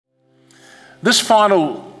This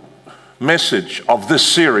final message of this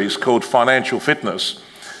series called Financial Fitness,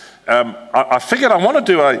 I figured I want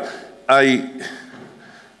to do a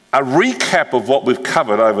recap of what we've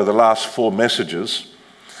covered over the last 4 messages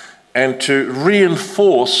and to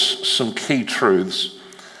reinforce some key truths.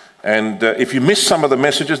 And if you missed some of the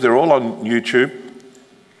messages, they're all on YouTube.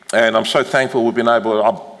 And I'm so thankful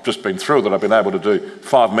I've just been thrilled that I've been able to do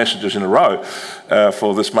 5 messages in a row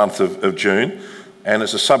for this month of June. And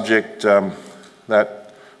it's a subject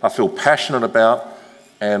that I feel passionate about,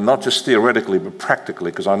 and not just theoretically, but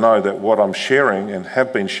practically, because I know that what I'm sharing and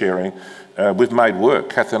have been sharing, we've made work.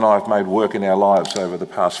 Kathy and I have made work in our lives over the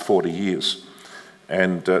past 40 years.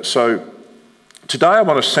 And so today I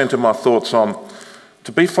want to centre my thoughts on,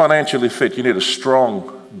 to be financially fit, you need a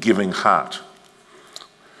strong giving heart.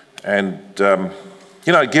 And,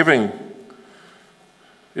 giving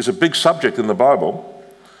is a big subject in the Bible.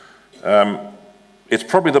 It's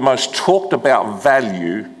probably the most talked about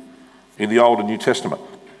value in the Old and New Testament.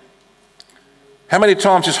 How many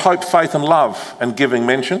times is hope, faith and love and giving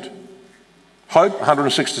mentioned? Hope,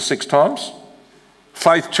 166 times.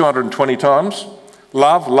 Faith, 220 times.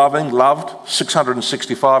 Love, loving, loved,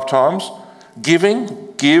 665 times.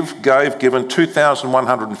 Giving, give, gave, given,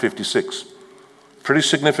 2,156. Pretty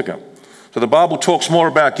significant. So the Bible talks more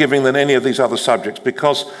about giving than any of these other subjects,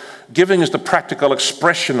 because giving is the practical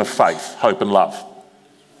expression of faith, hope and love.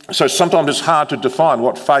 So sometimes it's hard to define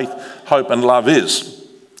what faith, hope and love is.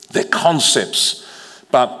 They're concepts.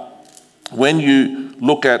 But when you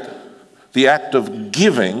look at the act of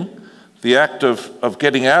giving, the act of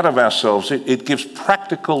getting out of ourselves, it gives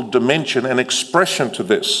practical dimension and expression to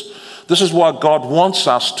this. This is why God wants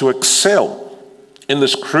us to excel in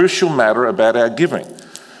this crucial matter about our giving.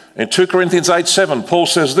 In 2 Corinthians 8:7, Paul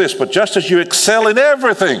says this, "But just as you excel in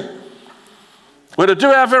everything, we're to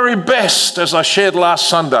do our very best," as I shared last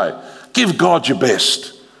Sunday. Give God your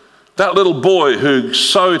best. That little boy who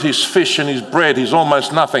sowed his fish and his bread, he's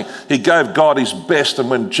almost nothing. He gave God his best, and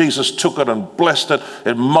when Jesus took it and blessed it,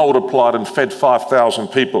 it multiplied and fed 5,000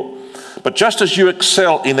 people. But just as you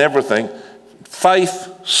excel in everything, faith,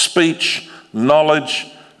 speech, knowledge,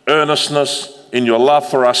 earnestness, in your love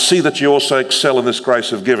for us, see that you also excel in this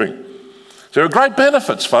grace of giving. There are great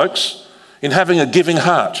benefits, folks, in having a giving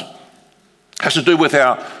heart. It has to do with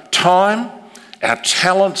our time, our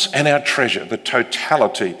talents, and our treasure, the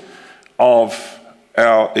totality of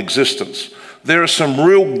our existence. There are some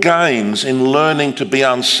real gains in learning to be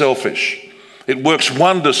unselfish. It works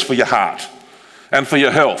wonders for your heart and for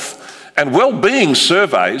your health. And well-being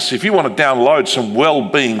surveys, if you want to download some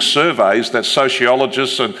well-being surveys that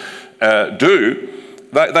sociologists do,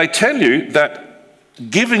 they tell you that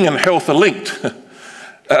giving and health are linked.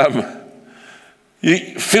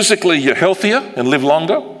 Physically, you're healthier and live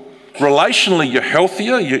longer. Relationally, you're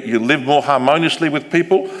healthier. You live more harmoniously with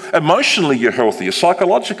people. Emotionally, you're healthier.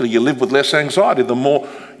 Psychologically, you live with less anxiety. The more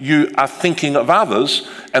you are thinking of others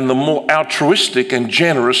and the more altruistic and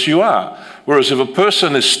generous you are. Whereas if a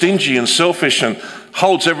person is stingy and selfish and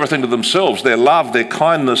holds everything to themselves, their love, their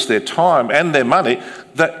kindness, their time and their money,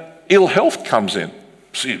 that ill health comes in.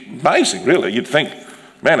 See, amazing, really. You'd think,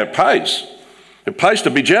 man, it pays. It pays to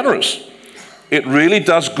be generous. It really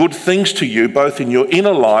does good things to you, both in your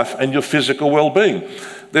inner life and your physical well-being.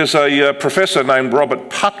 There's a professor named Robert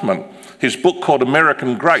Putnam. His book called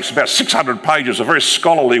American Grace, about 600 pages, a very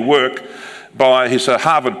scholarly work by his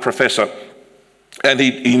Harvard professor. And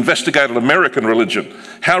he investigated American religion,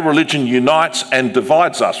 how religion unites and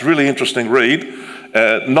divides us. Really interesting read.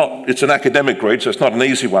 It's an academic read, so it's not an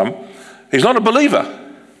easy one. He's not a believer.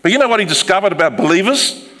 But you know what he discovered about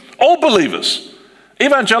believers? All believers.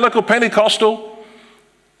 Evangelical, Pentecostal,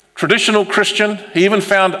 traditional Christian. He even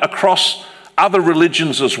found across other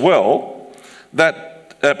religions as well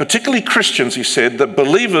that, particularly Christians, he said, that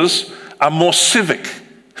believers are more civic.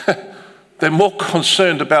 They're more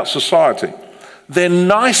concerned about society. They're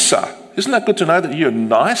nicer. Isn't that good to know that you're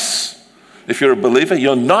nice? If you're a believer,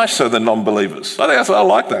 you're nicer than non-believers. I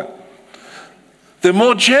like that. They're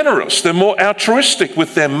more generous. They're more altruistic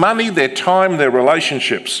with their money, their time, their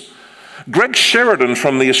relationships. Greg Sheridan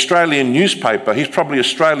from the Australian newspaper, he's probably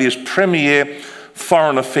Australia's premier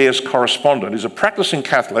foreign affairs correspondent. He's a practicing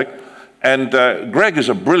Catholic, and Greg is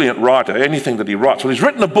a brilliant writer, anything that he writes. Well, he's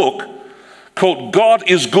written a book called God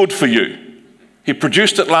is Good for You. He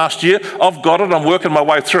produced it last year. I've got it. I'm working my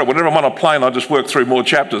way through it. Whenever I'm on a plane, I just work through more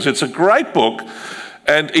chapters. It's a great book,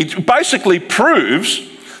 and it basically proves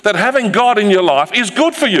that having God in your life is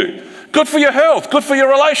good for you. Good for your health, good for your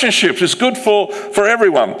relationships. It's good for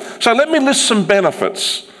everyone. So let me list some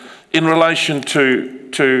benefits in relation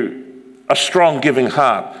to a strong giving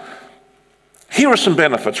heart. Here are some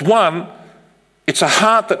benefits. One, It's a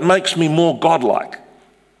heart that makes me more godlike.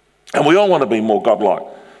 And we all want to be more godlike.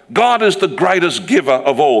 God is the greatest giver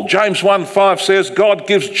of all. James 1:5 says, God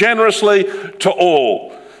gives generously to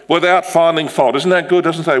all without finding fault. Isn't that good?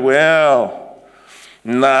 Doesn't say, well,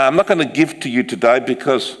 I'm not going to give to you today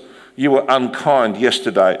because you were unkind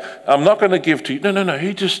yesterday. I'm not going to give to you. No.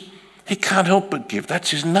 He can't help but give.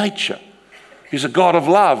 That's his nature. He's a God of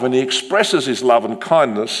love, and he expresses his love and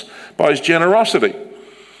kindness by his generosity.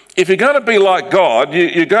 If you're going to be like God,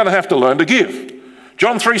 you're going to have to learn to give.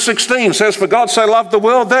 John 3:16 says, for God so loved the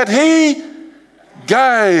world that he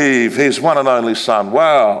gave his one and only Son.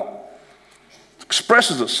 Wow. It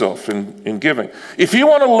expresses itself in giving. If you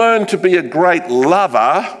want to learn to be a great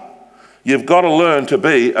lover, you've got to learn to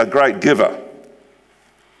be a great giver.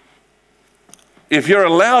 If you're a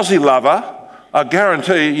lousy lover, I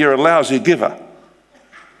guarantee you're a lousy giver.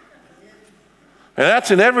 And that's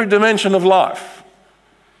in every dimension of life.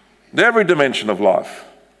 Every dimension of life.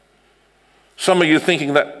 Some of you are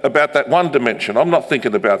thinking about that one dimension. I'm not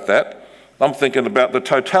thinking about that. I'm thinking about the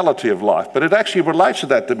totality of life. But it actually relates to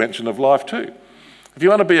that dimension of life too. If you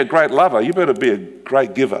want to be a great lover, you better be a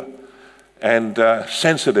great giver. And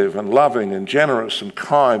sensitive and loving and generous and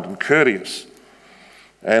kind and courteous.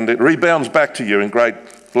 And it rebounds back to you in great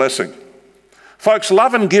blessing. Folks,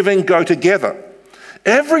 love and giving go together.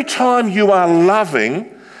 Every time you are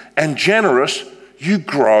loving and generous, you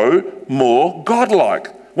grow more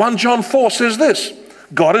godlike. 1 John 4 says this,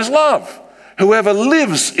 God is love. Whoever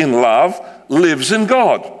lives in love lives in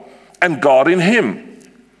God, and God in him.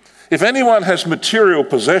 If anyone has material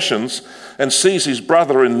possessions and sees his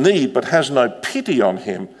brother in need but has no pity on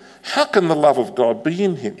him, how can the love of God be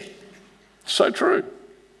in him? So true.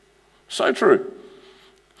 So true.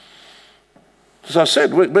 As I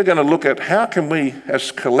said, we're going to look at how can we,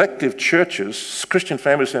 as collective churches, Christian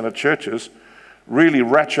Family Centre churches, really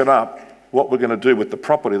ratchet up what we're going to do with the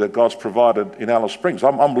property that God's provided in Alice Springs.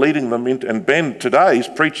 I'm leading them in, and Ben today is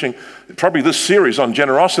preaching probably this series on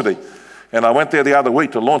generosity. And I went there the other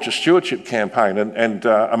week to launch a stewardship campaign, and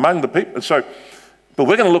among the people. But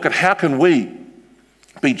we're going to look at how can we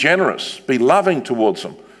be generous, be loving towards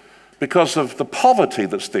them, because of the poverty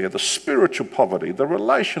that's there, the spiritual poverty, the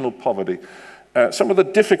relational poverty, some of the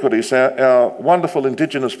difficulties our wonderful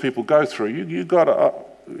Indigenous people go through.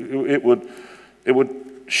 It would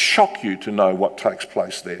shock you to know what takes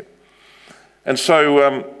place there. And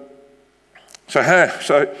so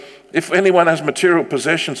if anyone has material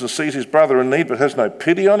possessions and sees his brother in need but has no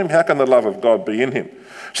pity on him, how can the love of God be in him?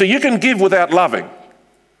 So you can give without loving,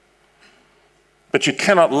 but you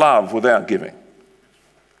cannot love without giving.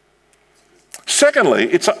 Secondly,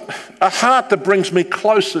 it's a heart that brings me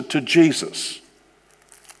closer to Jesus.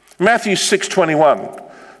 Matthew 6:21,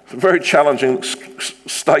 a very challenging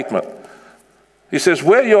statement. He says,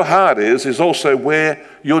 where your heart is also where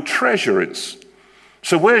your treasure is.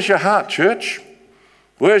 So where's your heart, church?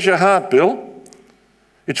 Where's your heart, Bill?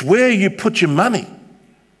 It's where you put your money.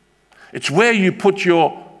 It's where you put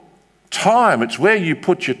your time. It's where you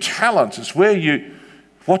put your talents. It's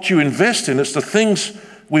what you invest in. It's the things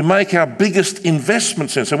we make our biggest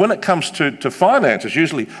investments in. So when it comes to finance, it's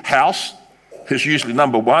usually house is usually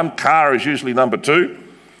number one, car is usually number two,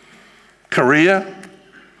 career,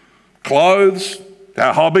 clothes,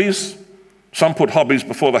 our hobbies. Some put hobbies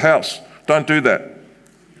before the house. Don't do that.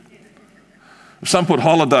 Some put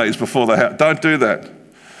holidays before the house. Don't do that.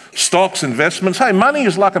 Stocks, investments. Hey, money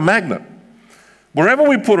is like a magnet. Wherever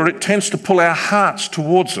we put it, it tends to pull our hearts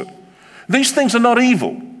towards it. These things are not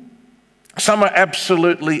evil. Some are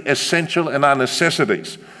absolutely essential and are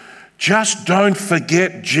necessities. Just don't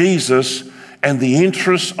forget Jesus and the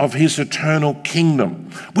interests of his eternal kingdom.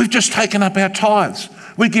 We've just taken up our tithes.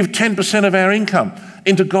 We give 10% of our income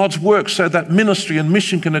into God's work so that ministry and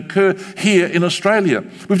mission can occur here in Australia.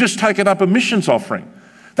 We've just taken up a missions offering.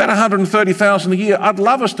 That $130,000 a year, I'd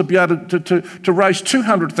love us to be able to raise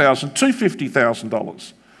 $200,000,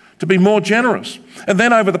 $250,000 to be more generous. And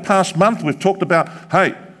then over the past month, we've talked about,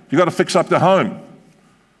 hey, you've got to fix up the home.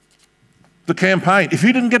 The campaign. If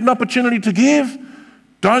you didn't get an opportunity to give,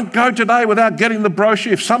 don't go today without getting the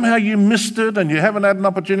brochure. If somehow you missed it and you haven't had an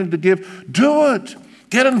opportunity to give, do it.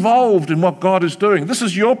 Get involved in what God is doing. This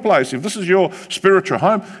is your place. If this is your spiritual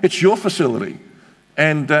home, it's your facility.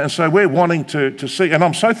 And so we're wanting to see, and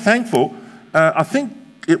I'm so thankful. I think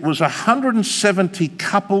it was 170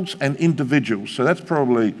 couples and individuals. So that's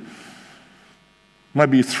probably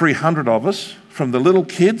maybe 300 of us, from the little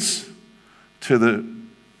kids to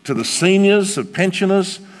the seniors, the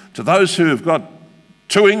pensioners, to those who have got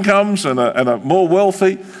two incomes and are more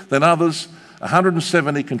wealthy than others.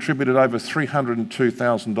 170 contributed over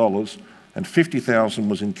 $302,000 and 50,000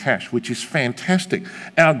 was in cash, which is fantastic.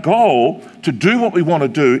 Our goal to do what we want to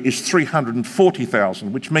do is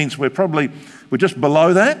 340,000, which means we're just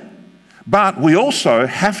below that. But we also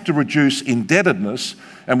have to reduce indebtedness,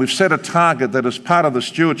 and we've set a target that as part of the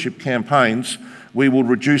stewardship campaigns, we will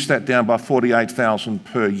reduce that down by 48,000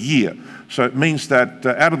 per year. So it means that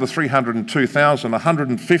out of the 302,000,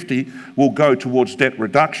 150 will go towards debt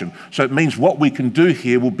reduction. So it means what we can do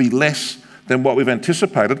here will be less than what we've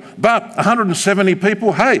anticipated. But 170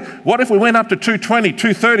 people, hey, what if we went up to 220,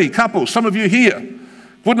 230 couples, some of you here?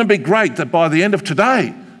 Wouldn't it be great that by the end of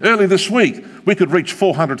today, early this week, we could reach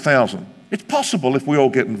 400,000? It's possible if we all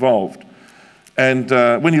get involved. And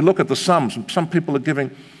when you look at the sums, some people are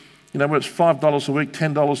giving, whether it's $5 a week,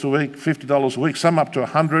 $10 a week, $50 a week, some up to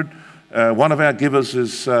 $100. One of our givers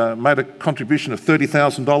has made a contribution of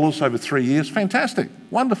 $30,000 over 3 years. Fantastic,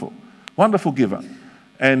 wonderful, wonderful giver.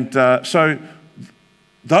 And so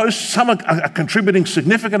some are contributing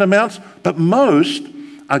significant amounts, but most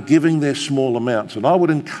are giving their small amounts. And I would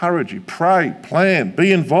encourage you, pray, plan,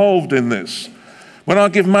 be involved in this. When I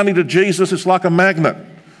give money to Jesus, it's like a magnet.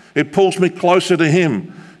 It pulls me closer to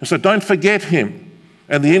him. And so don't forget him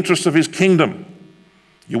and the interests of his kingdom.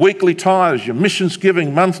 Your weekly tithes, your missions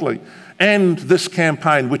giving monthly, and this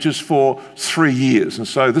campaign, which is for 3 years. And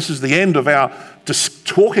so this is the end of our just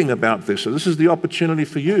talking about this. So this is the opportunity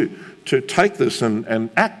for you to take this and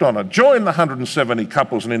act on it. Join the 170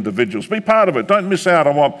 couples and individuals. Be part of it. Don't miss out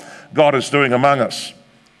on what God is doing among us.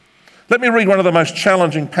 Let me read one of the most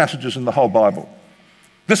challenging passages in the whole Bible.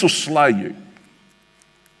 This will slay you.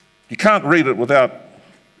 You can't read it without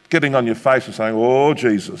getting on your face and saying, "Oh,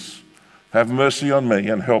 Jesus, have mercy on me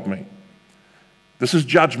and help me." This is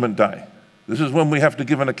Judgment Day. This is when we have to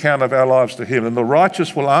give an account of our lives to him. And the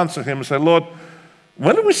righteous will answer him and say, "Lord,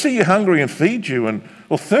 when did we see you hungry and feed you,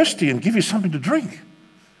 or thirsty and give you something to drink?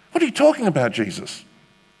 What are you talking about, Jesus?"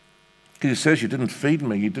 Because he says, "You didn't feed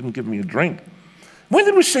me, you didn't give me a drink. When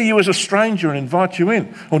did we see you as a stranger and invite you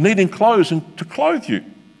in, or needing clothes and to clothe you?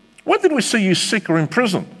 When did we see you sick or in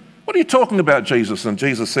prison? What are you talking about, Jesus?" And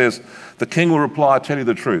Jesus says, "The king will reply, I tell you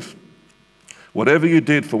the truth. Whatever you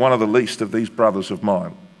did for one of the least of these brothers of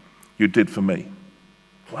mine, you did for me."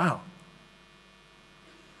 Wow.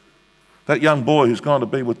 That young boy who's gone to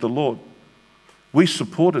be with the Lord, we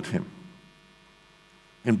supported him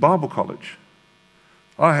in Bible college.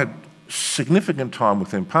 I had significant time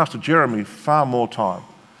with him. Pastor Jeremy, far more time.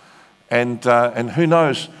 And who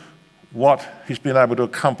knows what he's been able to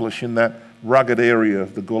accomplish in that rugged area,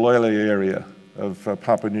 the Gulele area of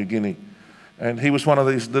Papua New Guinea. And he was one of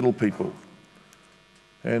these little people.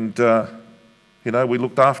 And, we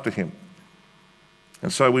looked after him.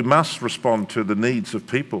 And so we must respond to the needs of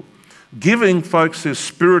people. Giving, folks, is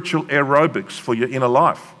spiritual aerobics for your inner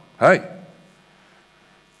life. Hey,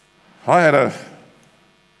 my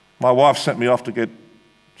wife sent me off to get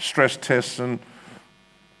stress tests and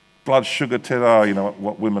blood sugar tests. Oh, you know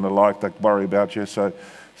what women are like, they worry about you. So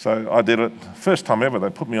I did it. First time ever, they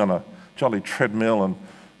put me on a jolly treadmill and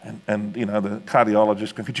the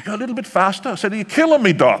cardiologist going, "Could you go a little bit faster?" I said, "Are you killing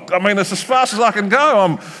me, doc? I mean, it's as fast as I can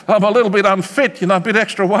go. I'm a little bit unfit, a bit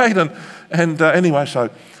extra weight." And anyway, so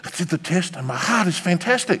I did the test and my heart is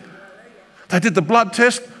fantastic. They did the blood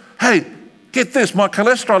test. Hey, get this, my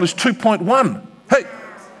cholesterol is 2.1. Hey,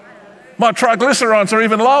 my triglycerides are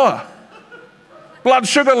even lower. Blood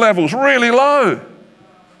sugar levels really low.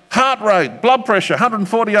 Heart rate, blood pressure,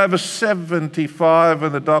 140/75,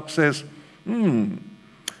 and the doc says,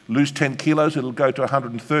 lose 10 kilos, it'll go to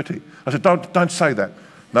 130. I said, don't say that.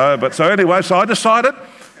 No, but so anyway, so I decided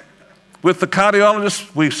with the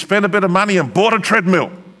cardiologist, we spent a bit of money and bought a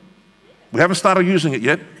treadmill. We haven't started using it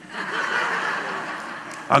yet.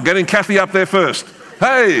 I'm getting Kathy up there first.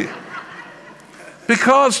 Hey,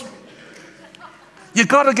 because you've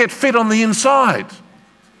got to get fit on the inside.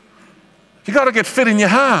 You've got to get fit in your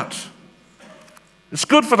heart. It's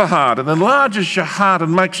good for the heart. It enlarges your heart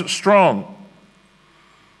and makes it strong.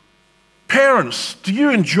 Parents, do you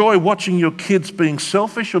enjoy watching your kids being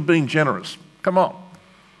selfish or being generous? Come on.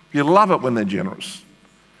 You love it when they're generous.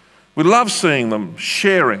 We love seeing them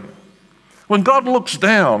sharing. When God looks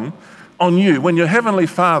down on you, when your Heavenly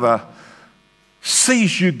Father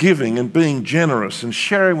sees you giving and being generous and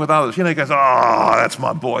sharing with others, he goes, "Oh, that's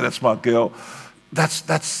my boy, that's my girl.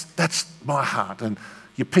 That's my heart." And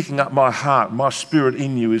you're picking up my heart. My spirit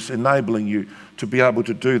in you is enabling you to be able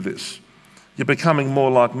to do this. You're becoming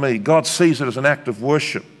more like me. God sees it as an act of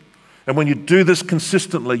worship. And when you do this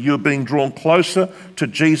consistently, you're being drawn closer to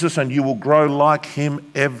Jesus and you will grow like him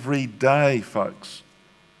every day, folks.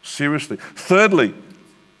 Seriously. Thirdly,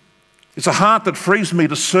 it's a heart that frees me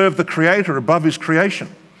to serve the Creator above his creation.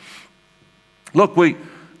 Look, we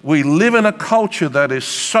live in a culture that is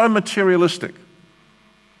so materialistic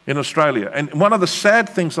in Australia. And one of the sad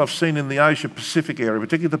things I've seen in the Asia-Pacific area,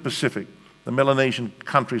 particularly the Pacific, the Melanesian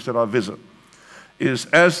countries that I visit, is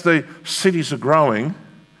as the cities are growing,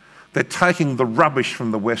 they're taking the rubbish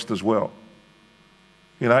from the West as well.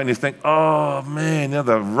 You know, and you think, oh man,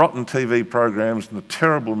 the rotten TV programs and the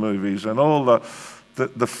terrible movies and all the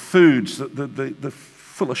foods, the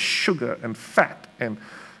full of sugar and fat and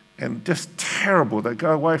just terrible. They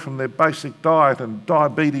go away from their basic diet, and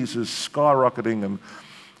diabetes is skyrocketing,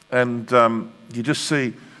 and you just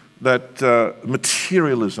see that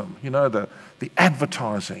materialism, you know, the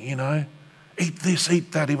advertising, you know, eat this,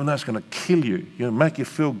 eat that, even though it's going to kill you, you know, make you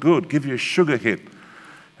feel good, give you a sugar hit,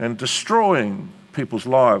 and destroying people's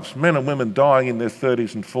lives. Men and women dying in their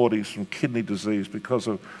 30s and 40s from kidney disease because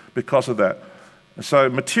of that. And so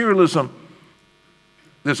materialism,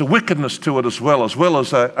 there's a wickedness to it as well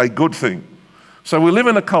as a good thing. So we live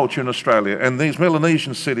in a culture in Australia, and these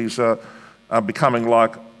Melanesian cities are becoming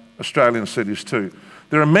like Australian cities too.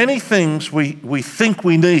 There are many things we think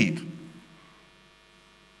we need,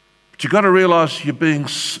 but you've got to realise you're being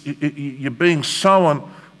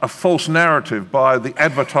sown a false narrative by the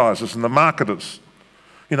advertisers and the marketers.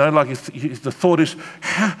 You know, like the thought is,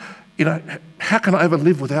 how can I ever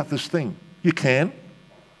live without this thing? You can.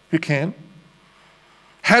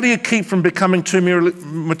 How do you keep from becoming too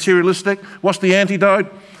materialistic? What's the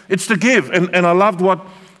antidote? It's to give. And I loved what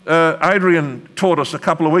Adrian taught us a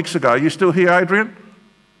couple of weeks ago. Are you still here, Adrian?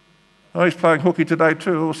 Oh, he's playing hooky today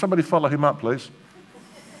too. Oh, somebody follow him up, please.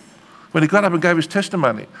 When he got up and gave his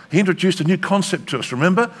testimony, he introduced a new concept to us.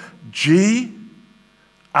 Remember? GRS.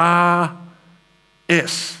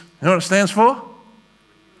 You know what it stands for?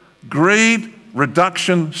 Greed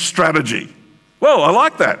Reduction Strategy. Well, I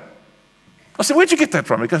like that. I said, where'd you get that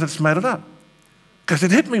from? He goes, I just made it up. Because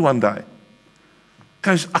it hit me one day.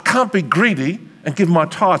 Because I can't be greedy and give my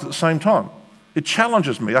tithe at the same time. It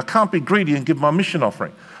challenges me. I can't be greedy and give my mission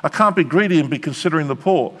offering. I can't be greedy and be considering the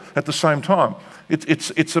poor at the same time.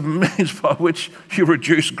 It's a means by which you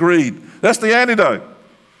reduce greed. That's the antidote.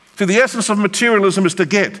 See, the essence of materialism is to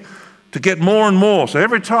get more and more. So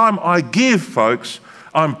every time I give, folks,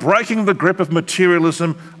 I'm breaking the grip of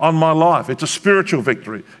materialism on my life. It's a spiritual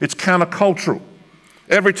victory. It's countercultural.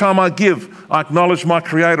 Every time I give, I acknowledge my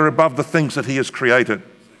Creator above the things that He has created.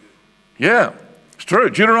 Yeah, it's true.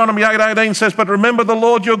 Deuteronomy 8:18 says, but remember the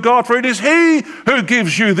Lord your God, for it is He who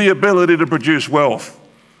gives you the ability to produce wealth.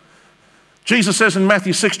 Jesus says in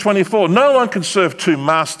Matthew 6:24, no one can serve two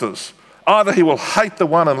masters. Either he will hate the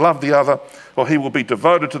one and love the other, or he will be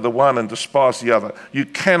devoted to the one and despise the other. You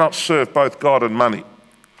cannot serve both God and money.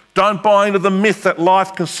 Don't buy into the myth that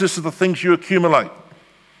life consists of the things you accumulate.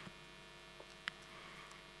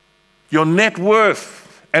 Your net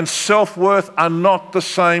worth and self-worth are not the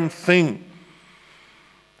same thing.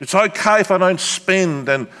 It's okay if I don't spend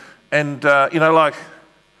and like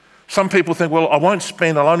some people think, well, I won't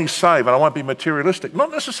spend, I'll only save and I won't be materialistic.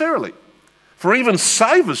 Not necessarily. For even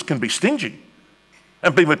savers can be stingy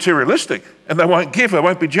and be materialistic, and they won't give, they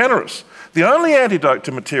won't be generous. The only antidote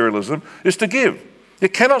to materialism is to give. You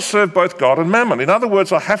cannot serve both God and mammon. In other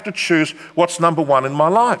words, I have to choose what's number one in my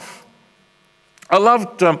life. I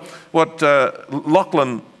loved what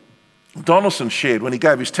Lachlan Donaldson shared when he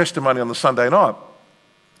gave his testimony on the Sunday night.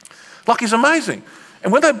 He's amazing.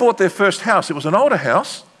 And when they bought their first house, it was an older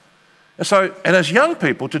house. And as young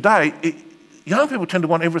people today, young people tend to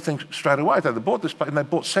want everything straight away. They bought this place and they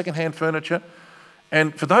bought second-hand furniture.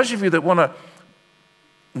 And for those of you that want to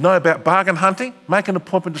know about bargain hunting, make an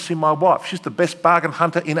appointment to see my wife. She's the best bargain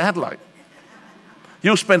hunter in Adelaide.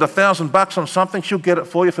 You'll spend $1,000 on something, she'll get it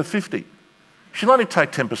for you for 50. She'll only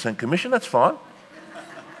take 10% commission, that's fine.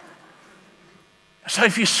 So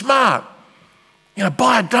if you're smart,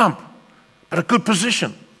 buy a dump at a good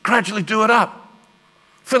position, gradually do it up.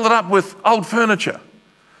 Fill it up with old furniture.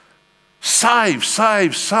 Save,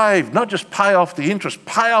 not just pay off the interest,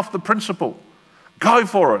 pay off the principal. Go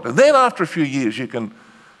for it. And then after a few years,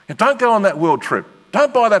 don't go on that world trip.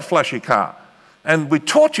 Don't buy that flashy car. And we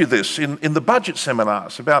taught you this in the budget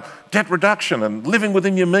seminars about debt reduction and living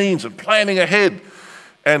within your means and planning ahead.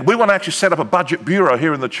 And we want to actually set up a budget bureau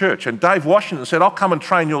here in the church. And Dave Washington said, I'll come and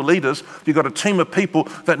train your leaders. You've got a team of people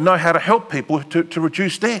that know how to help people to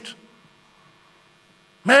reduce debt.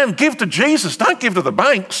 Man, give to Jesus. Don't give to the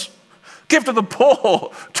banks. Give to the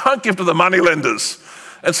poor. Don't give to the money lenders.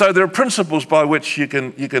 And so there are principles by which you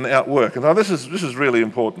can outwork. And now this is really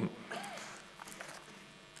important.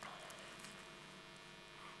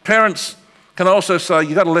 Parents can also say,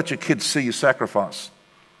 you've got to let your kids see you sacrifice.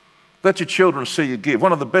 Let your children see you give.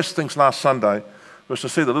 One of the best things last Sunday was to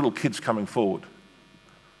see the little kids coming forward.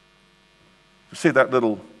 To see that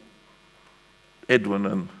little Edwin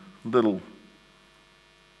and little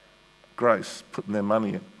Grace putting their money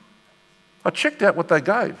in. I checked out what they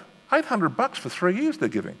gave. $800 for 3 years they're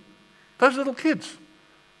giving. Those little kids.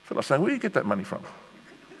 I feel like saying, where do you get that money from?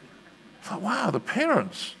 I thought, wow, the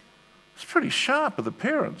parents. It's pretty sharp of the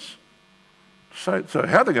parents. So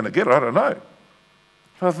how they're going to get it, I don't know.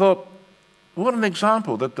 So I thought, what an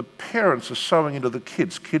example that the parents are sowing into the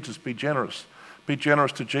kids. Kids, is be generous. Be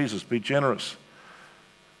generous to Jesus. Be generous.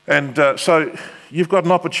 And so you've got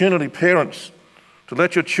an opportunity, parents, to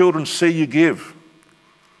let your children see you give.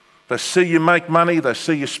 They see you make money. They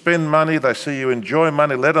see you spend money. They see you enjoy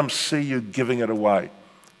money. Let them see you giving it away.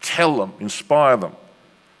 Tell them. Inspire them.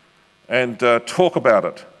 And talk about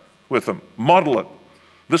it with them. Model it.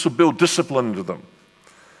 This will build discipline into them.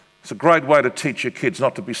 It's a great way to teach your kids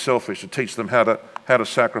not to be selfish, to teach them how to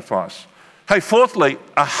sacrifice. Hey, fourthly,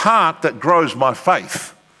 a heart that grows my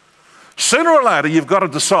faith. Sooner or later, you've got to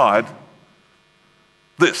decide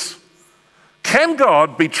this. Can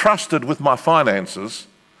God be trusted with my finances?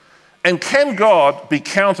 And can God be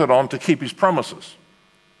counted on to keep his promises?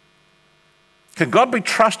 Can God be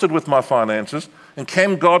trusted with my finances? And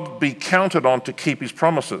can God be counted on to keep his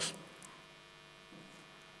promises?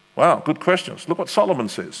 Wow, good questions. Look what Solomon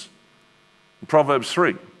says in Proverbs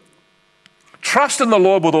 3. Trust in the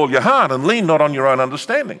Lord with all your heart and lean not on your own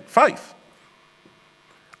understanding. Faith.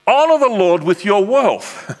 Honour the Lord with your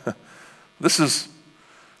wealth. This is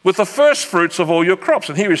with the first fruits of all your crops.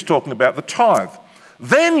 And here he's talking about the tithe.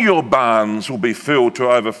 Then your barns will be filled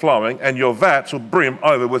to overflowing and your vats will brim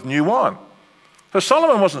over with new wine. So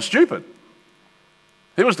Solomon wasn't stupid.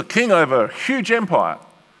 He was the king over a huge empire.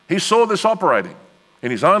 He saw this operating in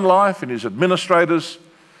his own life, in his administrators,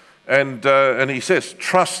 and he says,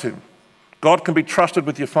 trust him. God can be trusted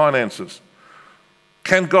with your finances.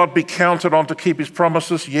 Can God be counted on to keep his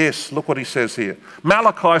promises? Yes, look what he says here.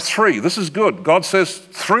 Malachi 3, this is good. God says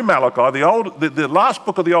through Malachi, the last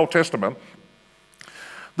book of the Old Testament,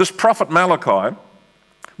 this prophet Malachi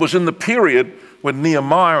was in the period when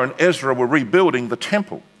Nehemiah and Ezra were rebuilding the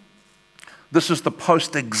temple. This is the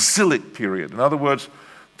post-exilic period. In other words,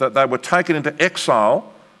 that they were taken into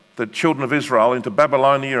exile, the children of Israel, into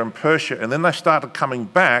Babylonia and Persia, and then they started coming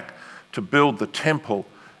back to build the temple.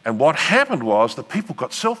 And what happened was the people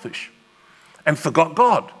got selfish and forgot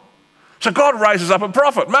God. So God raises up a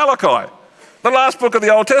prophet, Malachi, the last book of the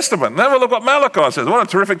Old Testament. And have a look what Malachi says. What a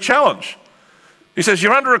terrific challenge. He says,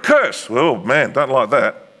 you're under a curse. Well, man, don't like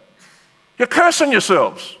that. You're cursing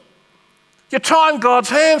yourselves. You're tying God's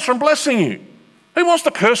hands from blessing you. Who wants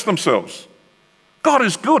to curse themselves? God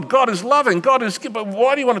is good. God is loving. God is good. But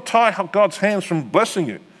why do you want to tie God's hands from blessing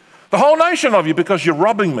you? The whole nation of you, because you're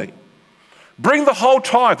robbing me. Bring the whole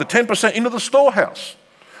tithe, the 10%, into the storehouse.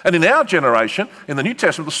 And in our generation, in the New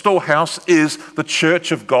Testament, the storehouse is the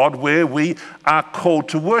church of God where we are called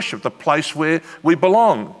to worship, the place where we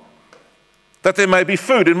belong. That there may be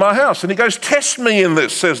food in my house. And he goes, test me in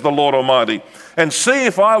this, says the Lord Almighty, and see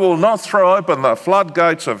if I will not throw open the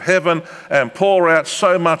floodgates of heaven and pour out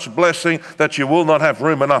so much blessing that you will not have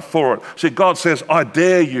room enough for it. See, God says, I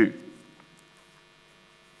dare you.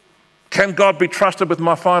 Can God be trusted with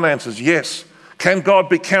my finances? Yes. Can God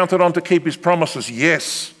be counted on to keep his promises?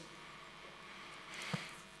 Yes.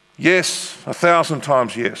 Yes, 1,000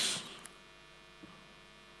 times yes.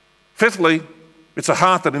 Fifthly, it's a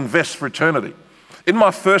heart that invests for eternity. In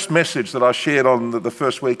my first message that I shared on the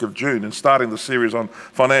first week of June in starting the series on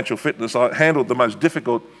financial fitness, I handled the most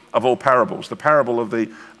difficult of all parables, the parable of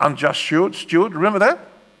the unjust steward. Remember that?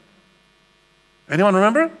 Anyone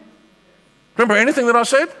remember it? Remember anything that I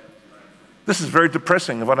said? This is very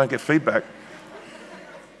depressing if I don't get feedback.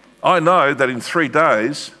 I know that in 3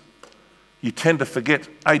 days, you tend to forget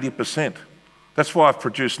 80%. That's why I've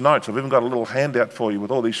produced notes. I've even got a little handout for you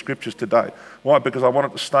with all these scriptures today. Why? Because I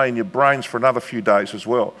want it to stay in your brains for another few days as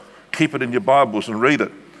well. Keep it in your Bibles and read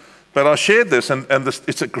it. But I shared this, and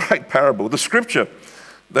it's a great parable. The scripture,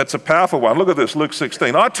 that's a powerful one. Look at this, Luke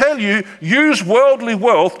 16. I tell you, use worldly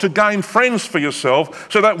wealth to gain friends for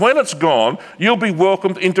yourself, so that when it's gone, you'll be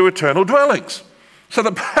welcomed into eternal dwellings. So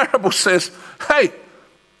the parable says, hey,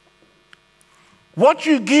 what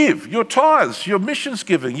you give, your tithes, your missions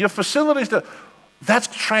giving, your facilities, that's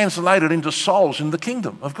translated into souls in the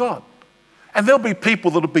kingdom of God. And there'll be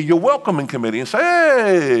people that'll be your welcoming committee and say,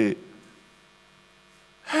 hey,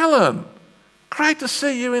 Helen, great to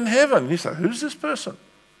see you in heaven. And you say, who's this person?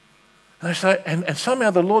 And they say, and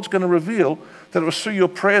somehow the Lord's going to reveal that it was through your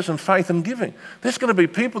prayers and faith and giving. There's going to be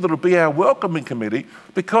people that'll be our welcoming committee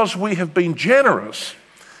because we have been generous.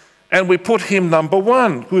 And we put him number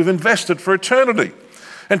one, who we've invested for eternity.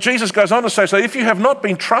 And Jesus goes on to say, so if you have not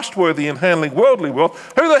been trustworthy in handling worldly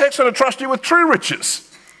wealth, who the heck's going to trust you with true riches?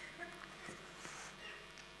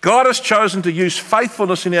 God has chosen to use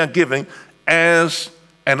faithfulness in our giving as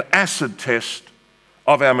an acid test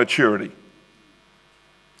of our maturity.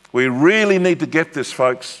 We really need to get this,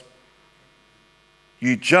 folks.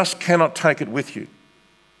 You just cannot take it with you,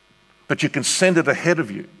 but you can send it ahead of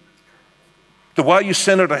you. The way you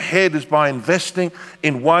send it ahead is by investing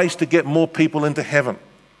in ways to get more people into heaven.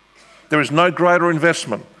 There is no greater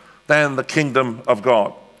investment than the kingdom of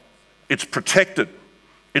God. It's protected.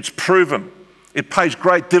 It's proven. It pays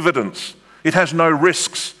great dividends. It has no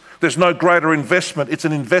risks. There's no greater investment. It's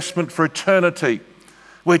an investment for eternity.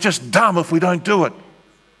 We're just dumb if we don't do it.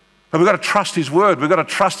 But we've got to trust his word. We've got to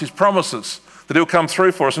trust his promises that he'll come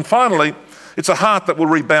through for us. And finally, it's a heart that will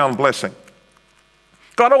rebound blessing.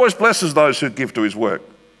 God always blesses those who give to his work.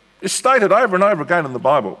 It's stated over and over again in the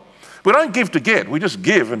Bible. We don't give to get. We just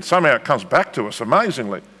give, and somehow it comes back to us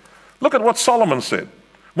amazingly. Look at what Solomon said.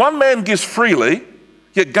 One man gives freely,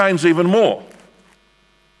 yet gains even more.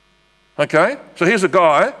 Okay? So here's a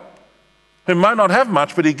guy who may not have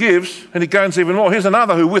much, but he gives, and he gains even more. Here's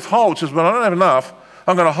another who withholds, says, well, I don't have enough,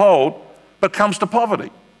 I'm going to hold, but comes to poverty.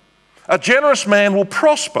 A generous man will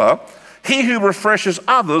prosper. He who refreshes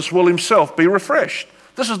others will himself be refreshed.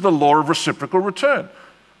 This is the law of reciprocal return.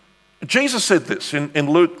 Jesus said this in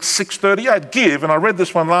Luke 6:38, give, and I read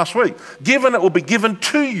this one last week, give and it will be given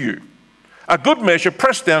to you. A good measure,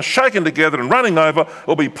 pressed down, shaken together and running over,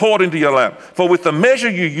 will be poured into your lap. For with the measure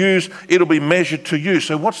you use, it'll be measured to you.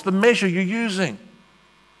 So what's the measure you're using?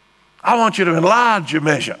 I want you to enlarge your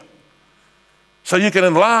measure so you can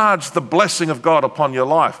enlarge the blessing of God upon your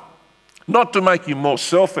life. Not to make you more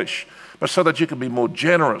selfish, but so that you can be more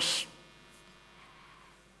generous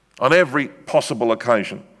on every possible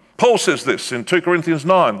occasion. Paul says this in 2 Corinthians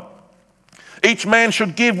 9. Each man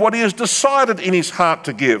should give what he has decided in his heart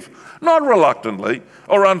to give, not reluctantly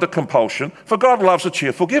or under compulsion, for God loves a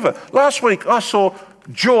cheerful giver. Last week I saw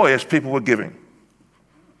joy as people were giving.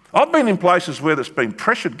 I've been in places where there's been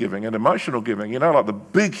pressured giving and emotional giving, like the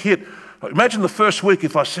big hit. Imagine the first week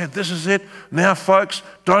if I said, this is it, now folks,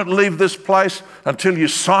 don't leave this place until you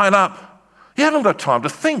sign up. You haven't got time to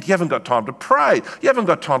think, you haven't got time to pray, you haven't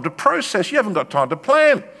got time to process, you haven't got time to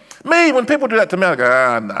plan. Me, when people do that to me, I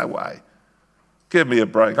go, no way. Give me a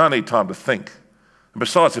break, I need time to think. And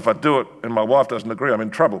besides, if I do it and my wife doesn't agree, I'm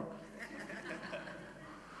in trouble.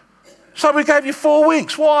 So we gave you 4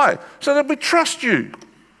 weeks, why? So that we trust you.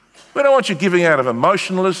 We don't want you giving out of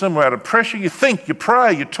emotionalism or out of pressure. You think, you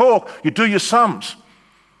pray, you talk, you do your sums.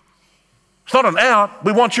 It's not an out,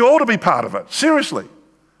 we want you all to be part of it, seriously.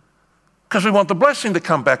 Because we want the blessing to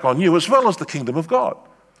come back on you as well as the kingdom of God.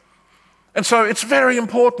 And so it's very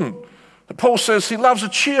important. Paul says he loves a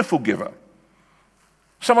cheerful giver.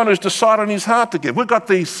 Someone who's decided in his heart to give. We've got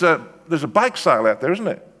these, there's a bake sale out there, isn't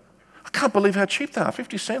there? I can't believe how cheap they are,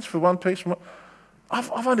 50 cents for one piece.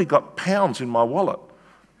 I've only got pounds in my wallet.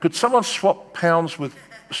 Could someone swap pounds with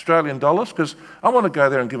Australian dollars? Because I want to go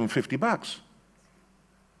there and give them $50.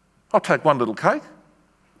 I'll take one little cake.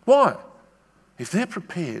 Why? If they're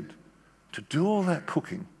prepared to do all that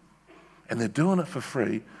cooking and they're doing it for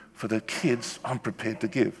free for their kids, I'm prepared to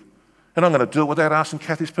give. And I'm going to do it without asking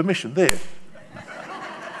Kathy's permission. There.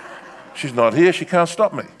 She's not here, she can't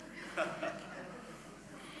stop me.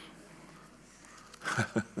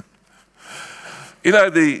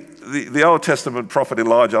 The Old Testament prophet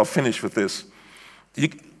Elijah, I'll finish with this.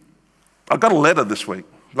 I got a letter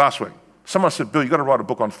last week. Someone said, Bill, you've got to write a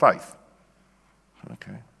book on faith.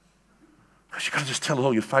 Okay. Because you've got to just tell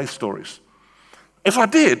all your faith stories. If I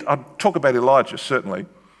did, I'd talk about Elijah, certainly,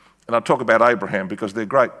 and I'd talk about Abraham because they're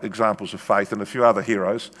great examples of faith and a few other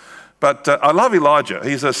heroes. But I love Elijah.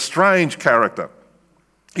 He's a strange character.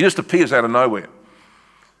 He just appears out of nowhere.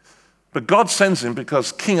 But God sends him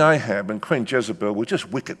because King Ahab and Queen Jezebel were just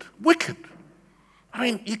wicked. Wicked. I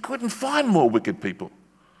mean, you couldn't find more wicked people.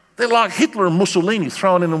 They're like Hitler and Mussolini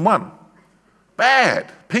thrown in one.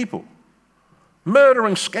 Bad people.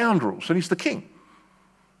 Murdering scoundrels, and he's the king.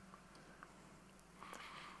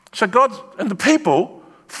 So God and the people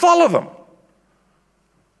follow them.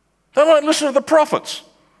 They won't listen to the prophets.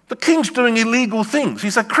 The king's doing illegal things.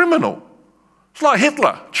 He's a criminal. It's like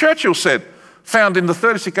Hitler. Churchill said, found in the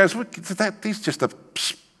 30s, he goes, he's just a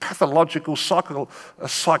pathological,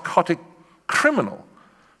 psychotic criminal.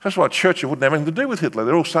 That's why Churchill wouldn't have anything to do with Hitler.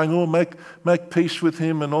 They're all saying, oh, make peace with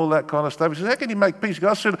him and all that kind of stuff. He says, how can you make peace? He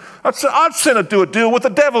goes, I'd sooner do a deal with the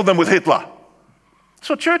devil than with Hitler. That's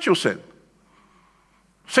what Churchill said.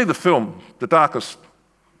 See the film, The Darkest,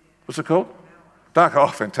 what's it called? Oh,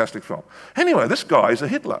 fantastic film. Anyway, this guy is a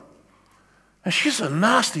Hitler. And she's a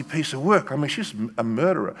nasty piece of work. I mean, she's a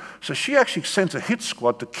murderer. So she actually sends a hit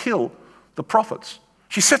squad to kill the prophets.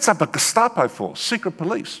 She sets up a Gestapo force, secret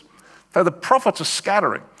police. So the prophets are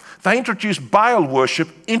scattering. They introduce Baal worship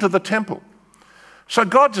into the temple. So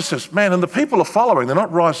God just says, man, and the people are following. They're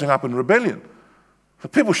not rising up in rebellion. The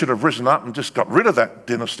people should have risen up and just got rid of that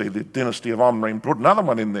dynasty, the dynasty of Omri, and put another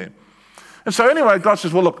one in there. And so anyway, God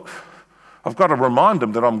says, well, look, I've got to remind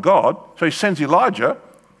them that I'm God. So he sends Elijah,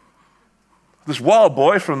 this wild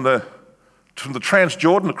boy from the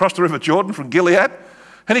Transjordan, across the River Jordan from Gilead,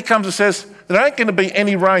 and he comes and says, there ain't going to be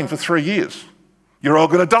any rain for 3 years. You're all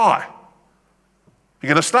going to die. You're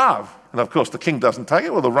going to starve. And of course, the king doesn't take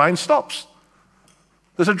it. Well, the rain stops.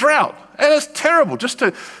 There's a drought. And it's terrible just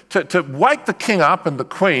to wake the king up and the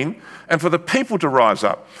queen and for the people to rise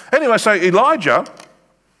up. Anyway, so Elijah,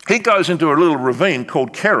 he goes into a little ravine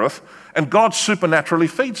called Kerith, and God supernaturally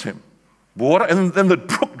feeds him water, and then the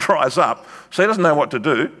brook dries up, so he doesn't know what to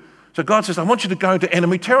do. So God says, I want you to go into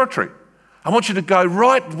enemy territory. I want you to go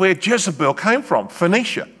right where Jezebel came from,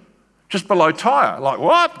 Phoenicia, just below Tyre. Like,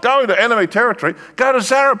 what? Go into enemy territory? Go to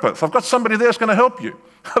Zarephath. I've got somebody there that's going to help you.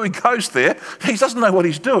 So he goes there. He doesn't know what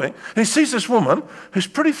he's doing. And he sees this woman who's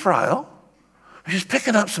pretty frail. She's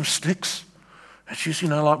picking up some sticks. And she's,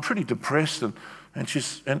 like pretty depressed. And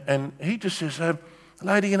he just says,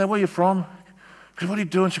 lady, where are you from? Because what are you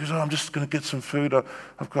doing? She goes, I'm just going to get some food.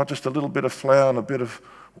 I've got just a little bit of flour and a bit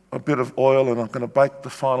of oil, and I'm going to bake the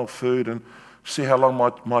final food and see how long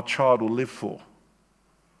my child will live for.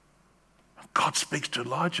 God speaks to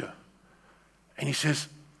Elijah. And he says,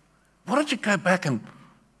 why don't you go back and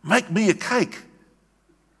make me a cake?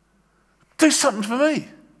 Do something for me.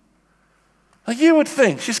 Now you would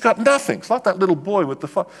think she's got nothing. It's like that little boy with the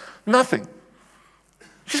fire. Nothing.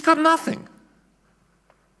 She's got nothing.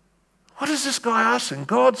 What is this guy asking?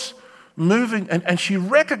 God's moving, and she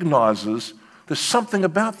recognizes there's something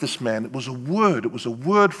about this man. It was a word. It was a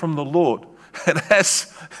word from the Lord. And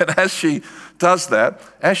as she does that,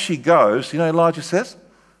 as she goes, Elijah says,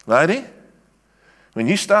 lady, when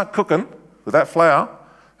you start cooking with that flour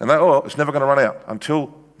and that oil, it's never going to run out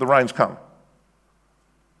until the rains come.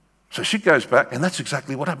 So she goes back, and that's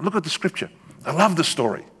exactly what happened. Look at the scripture. I love the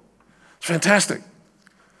story. It's fantastic.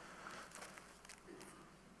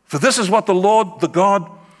 For this is what the Lord, the God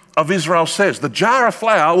of Israel says, the jar of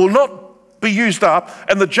flour will not be used up,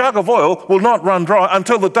 and the jug of oil will not run dry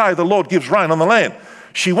until the day the Lord gives rain on the land.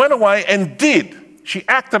 She went away and did. She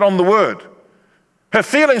acted on the word. Her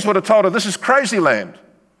feelings would have told her, this is crazy land.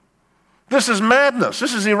 This is madness.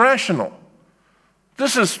 This is irrational.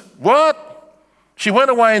 This is what? She went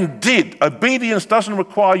away and did. Obedience doesn't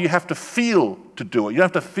require you have to feel to do it. You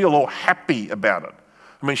don't have to feel all happy about it.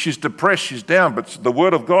 I mean, she's depressed, she's down, but the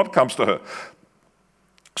word of God comes to her.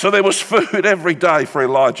 So there was food every day for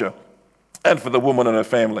Elijah and for the woman and her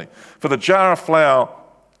family. For the jar of flour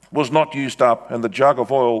was not used up, and the jug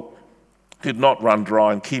of oil did not run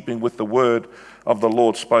dry, in keeping with the word of the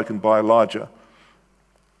Lord spoken by Elijah.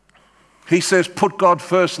 He says, put God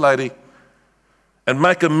first, lady, and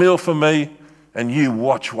make a meal for me, and you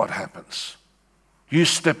watch what happens. You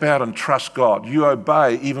step out and trust God. You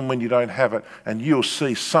obey even when you don't have it, and you'll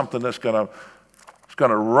see something that's going to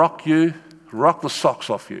rock you, rock the socks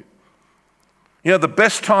off you. The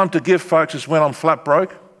best time to give, folks, is when I'm flat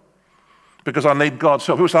broke, because I need God's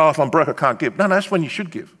help. People say, if I'm broke, I can't give. No, that's when you should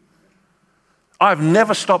give. I've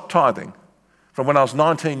never stopped tithing from when I was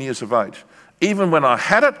 19 years of age, even when I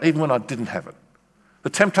had it, even when I didn't have it. The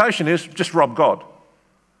temptation is just rob God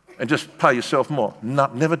and just pay yourself more. No,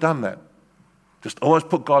 never done that. Just always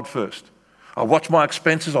put God first. I watch my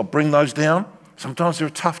expenses, I'll bring those down. Sometimes there are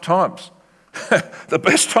tough times. The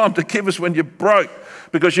best time to give is when you're broke,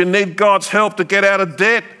 because you need God's help to get out of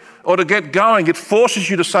debt or to get going. It forces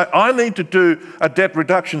you to say, I need to do a debt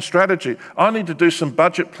reduction strategy. I need to do some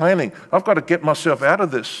budget planning. I've got to get myself out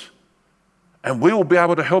of this. And we will be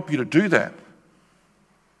able to help you to do that.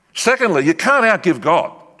 Secondly, you can't outgive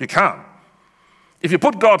God. You can't. If you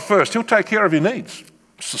put God first, he'll take care of your needs.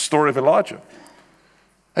 It's the story of Elijah.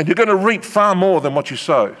 And you're going to reap far more than what you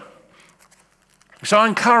sow. So I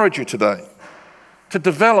encourage you today to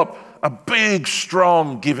develop a big,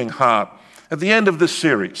 strong giving heart. At the end of this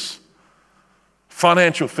series,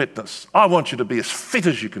 financial fitness, I want you to be as fit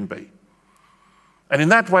as you can be. And in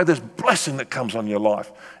that way, there's blessing that comes on your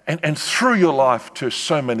life and through your life to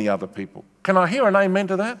so many other people. Can I hear an amen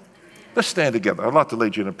to that? Let's stand together. I'd like to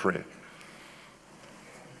lead you in a prayer.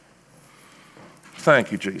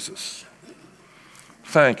 Thank you, Jesus.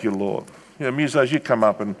 Thank you, Lord. Musos, you come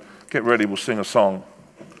up and get ready. We'll sing a song.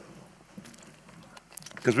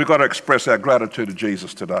 Because we've got to express our gratitude to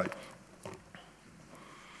Jesus today.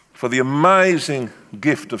 for the amazing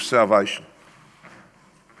gift of salvation.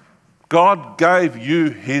 God gave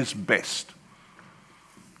you his best,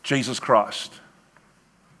 Jesus Christ.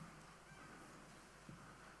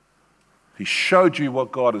 He showed you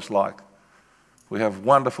what God is like. We have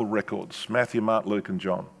wonderful records, Matthew, Mark, Luke, and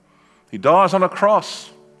John. He dies on a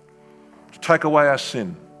cross to take away our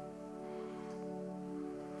sin.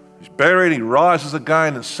 He's buried, he rises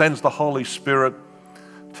again and sends the Holy Spirit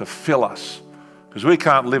to fill us. Because we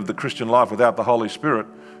can't live the Christian life without the Holy Spirit.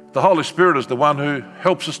 The Holy Spirit is the one who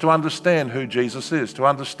helps us to understand who Jesus is, to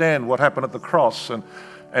understand what happened at the cross and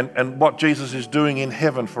what Jesus is doing in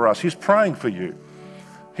heaven for us. He's praying for you.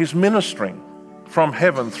 He's ministering from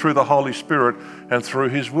heaven through the Holy Spirit and through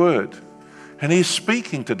his word. And he's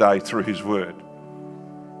speaking today through his word.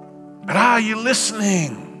 But are you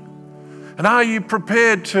listening? And are you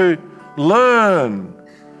prepared to learn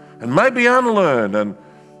and maybe unlearn and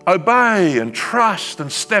obey and trust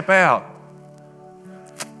and step out?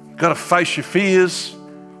 You've got to face your fears.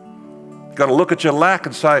 You've got to look at your lack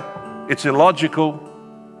and say, it's illogical.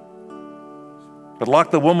 But like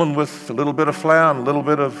the woman with a little bit of flour and a little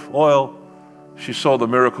bit of oil, she saw the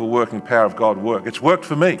miracle working power of God work. It's worked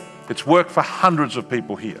for me. It's worked for hundreds of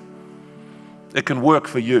people here. It can work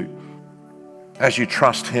for you as you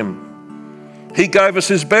trust him. He gave us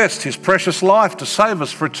his best, his precious life to save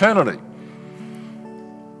us for eternity.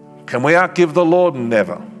 Can we outgive the Lord?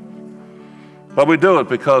 Never. But we do it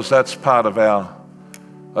because that's part of our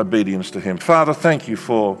obedience to him. Father, thank you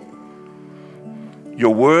for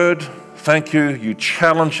your word. Thank you. You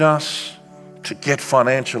challenge us to get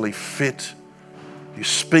financially fit. You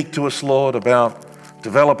speak to us, Lord, about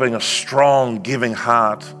developing a strong, giving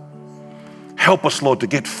heart. Help us, Lord, to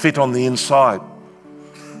get fit on the inside.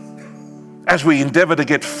 As we endeavour to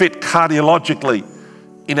get fit cardiologically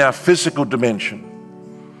in our physical dimension.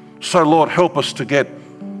 So, Lord, help us to get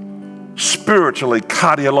spiritually,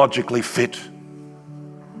 cardiologically fit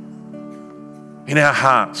in our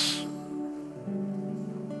hearts.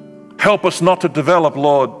 Help us not to develop,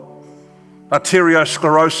 Lord,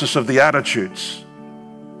 arteriosclerosis of the attitudes,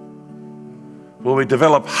 where we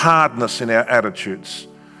develop hardness in our attitudes.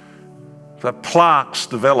 That plaques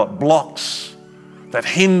develop, blocks that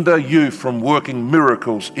hinder you from working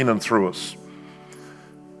miracles in and through us.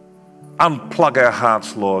 Unplug our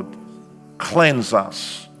hearts, Lord. Cleanse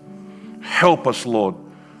us. Help us, Lord,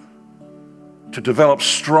 to develop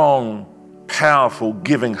strong, powerful,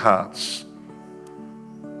 giving hearts.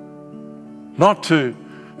 Not to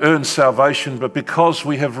earn salvation, but because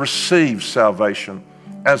we have received salvation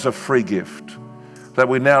as a free gift, that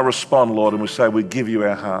we now respond, Lord, and we say, we give you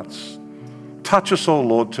our hearts. Touch us all,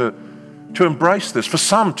 Lord, to embrace this. For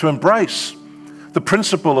some, to embrace the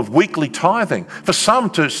principle of weekly tithing. For some,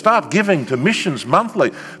 to start giving to missions monthly.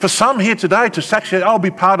 For some here today, to actually, I'll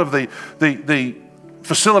be part of the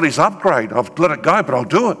facilities upgrade. I've let it go, but I'll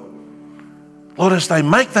do it. Lord, as they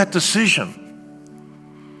make that decision,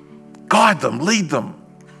 guide them, lead them,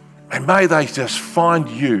 and may they just find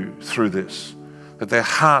you through this, that their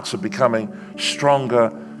hearts are becoming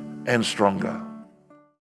stronger and stronger.